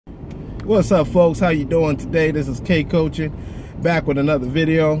What's up, folks? How you doing today? This is K Coaching, back with another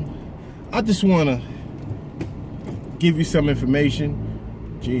video. I just want to give you some information.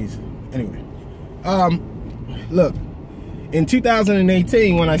 Jeez. Anyway, look, in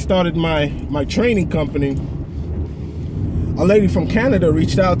 2018, when I started my training company, a lady from Canada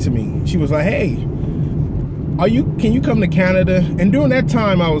reached out to me. She was like, "Hey, can you come to Canada?" And during that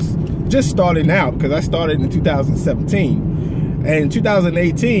time, I was just starting out because I started in 2017. And in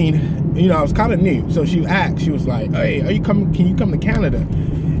 2018, you know, I was kind of new. So she asked, she was like, "Hey, can you come to Canada?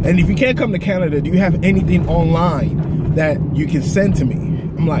 And if you can't come to Canada, do you have anything online that you can send to me?"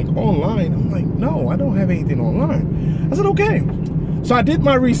 I'm like, "Online?" I'm like, "No, I don't have anything online." I said, "Okay." So I did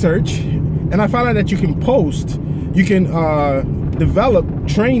my research and I found out that you can develop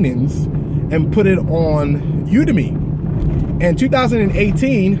trainings and put it on Udemy. In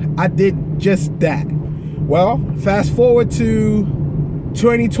 2018, I did just that. Well, fast forward to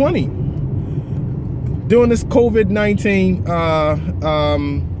 2020. During this COVID-19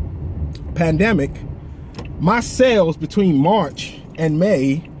 pandemic, my sales between March and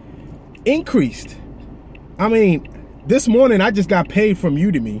May increased. I mean, this morning I just got paid from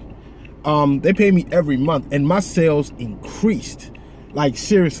Udemy. They pay me every month, and my sales increased. Like,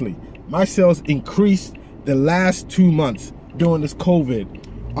 seriously, my sales increased the last 2 months during this COVID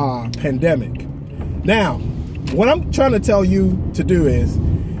pandemic. Now, what I'm trying to tell you to do is,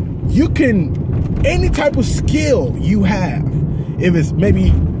 you can, any type of skill you have, if it's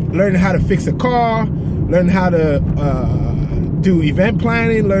maybe learning how to fix a car, learning how to do event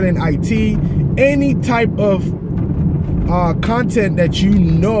planning, learning IT, any type of content that you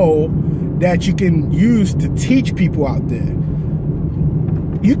know that you can use to teach people out there,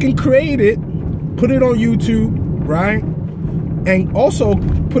 you can create it, put it on YouTube, right? And also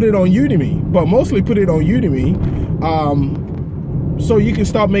put it on Udemy, but mostly put it on Udemy, so you can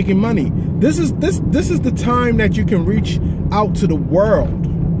start making money. This is the time that you can reach out to the world.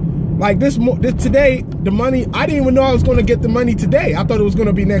 Like this today, the money, I didn't even know I was going to get the money today. I thought it was going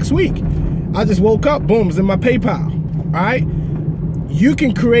to be next week. I just woke up, boom, it's in my PayPal. All right, you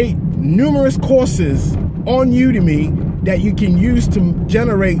can create numerous courses on Udemy that you can use to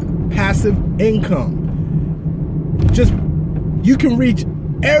generate passive income. Just, you can reach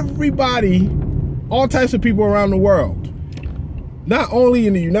everybody, all types of people around the world. Not only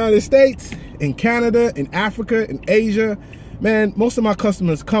in the United States, in Canada, in Africa, in Asia. Man, most of my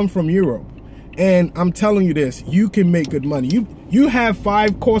customers come from Europe. And I'm telling you this, you can make good money. You have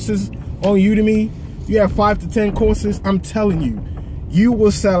 5 courses on Udemy, you have 5 to 10 courses, I'm telling you, you will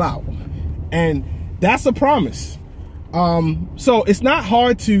sell out. And that's a promise. So it's not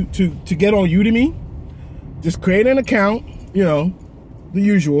hard to get on Udemy. Just create an account, you know, the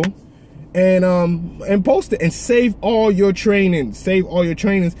usual, and post it and save all your trainings. Save all your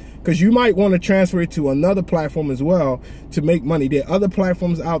trainings, because you might want to transfer it to another platform as well to make money. There are other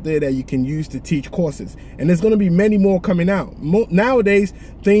platforms out there that you can use to teach courses, and there's going to be many more coming out. Nowadays,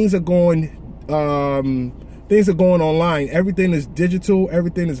 things are going online. Everything is digital.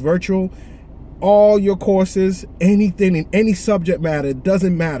 Everything is virtual. All your courses, anything in any subject matter, it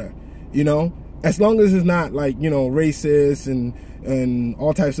doesn't matter, you know. As long as it's not like, you know, racist and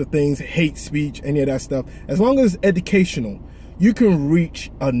all types of things, hate speech, any of that stuff. As long as it's educational, you can reach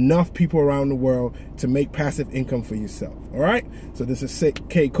enough people around the world to make passive income for yourself. All right. So this is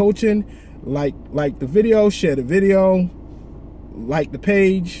K Coaching. Like the video, share the video, like the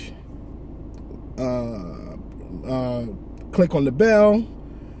page, click on the bell,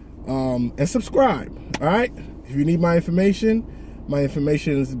 and subscribe. All right. If you need my information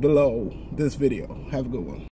is below this video. Have a good one.